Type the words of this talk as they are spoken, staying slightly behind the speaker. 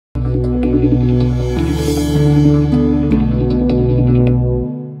Deckers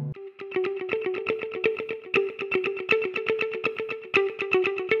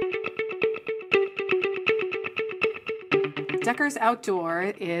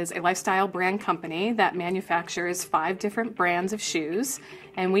Outdoor is a lifestyle brand company that manufactures 5 different brands of shoes,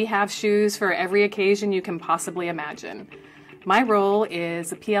 and we have shoes for every occasion you can possibly imagine. My role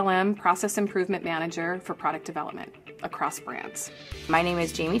is a PLM, Process Improvement Manager for product development across brands. My name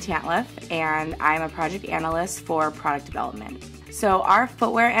is Jamie Tantliff, and I'm a project analyst for product development. So our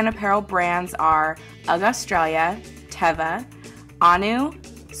footwear and apparel brands are UGG Australia, Teva, Anu,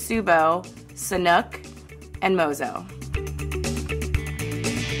 Subo, Sanuk, and Mozo.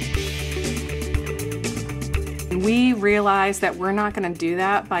 We realized that we're not going to do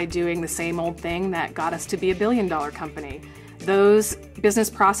that by doing the same old thing that got us to be a billion-dollar company. Those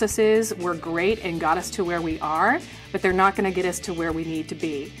business processes were great and got us to where we are, but they're not going to get us to where we need to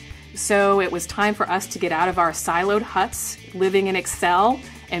be. So it was time for us to get out of our siloed huts, living in Excel,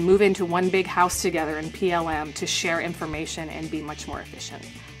 and move into one big house together in PLM to share information and be much more efficient.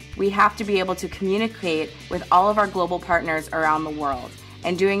 We have to be able to communicate with all of our global partners around the world,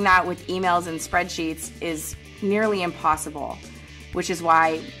 and doing that with emails and spreadsheets is nearly impossible, which is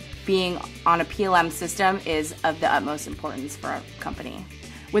why being on a PLM system is of the utmost importance for our company.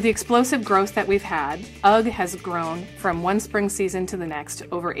 With the explosive growth that we've had, UGG has grown from one spring season to the next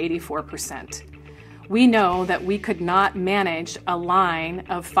over 84%. We know that we could not manage a line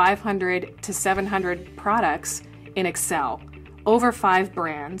of 500 to 700 products in Excel, over 5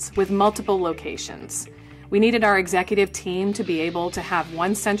 brands with multiple locations. We needed our executive team to be able to have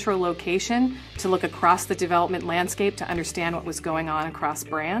one central location to look across the development landscape to understand what was going on across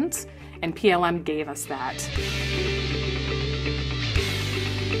brands, and PLM gave us that.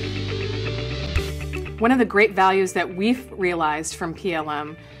 One of the great values that we've realized from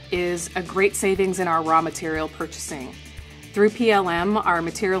PLM is a great savings in our raw material purchasing. Through PLM, our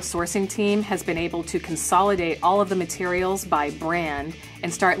material sourcing team has been able to consolidate all of the materials by brand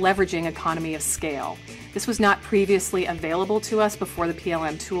and start leveraging economy of scale. This was not previously available to us before the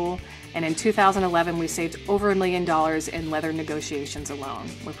PLM tool, and in 2011 we saved over $1 million in leather negotiations alone.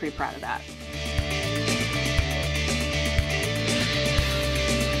 We're pretty proud of that.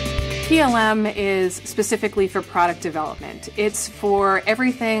 PLM is specifically for product development. It's for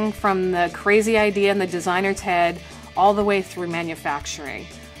everything from the crazy idea in the designer's head all the way through manufacturing,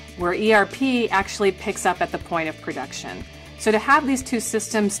 where ERP actually picks up at the point of production. So to have these two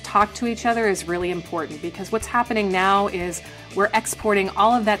systems talk to each other is really important, because what's happening now is we're exporting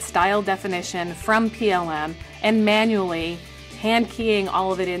all of that style definition from PLM and manually hand keying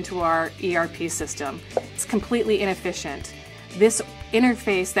all of it into our ERP system. It's completely inefficient. This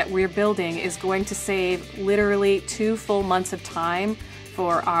interface that we're building is going to save literally 2 full months of time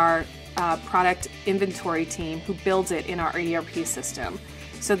for our product inventory team who builds it in our ERP system.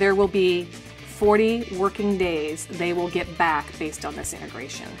 So there will be 40 working days they will get back based on this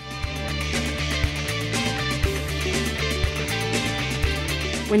integration.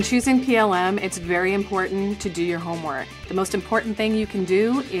 When choosing PLM, it's very important to do your homework. The most important thing you can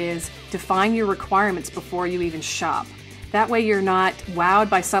do is define your requirements before you even shop. That way you're not wowed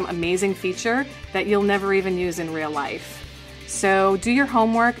by some amazing feature that you'll never even use in real life. So do your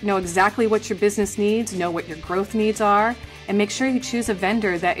homework, know exactly what your business needs, know what your growth needs are, and make sure you choose a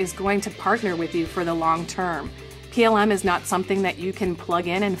vendor that is going to partner with you for the long term. PLM is not something that you can plug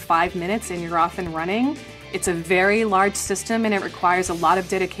in 5 minutes and you're off and running. It's a very large system and it requires a lot of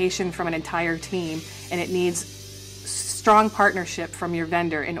dedication from an entire team, and it needs strong partnership from your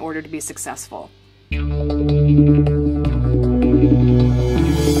vendor in order to be successful.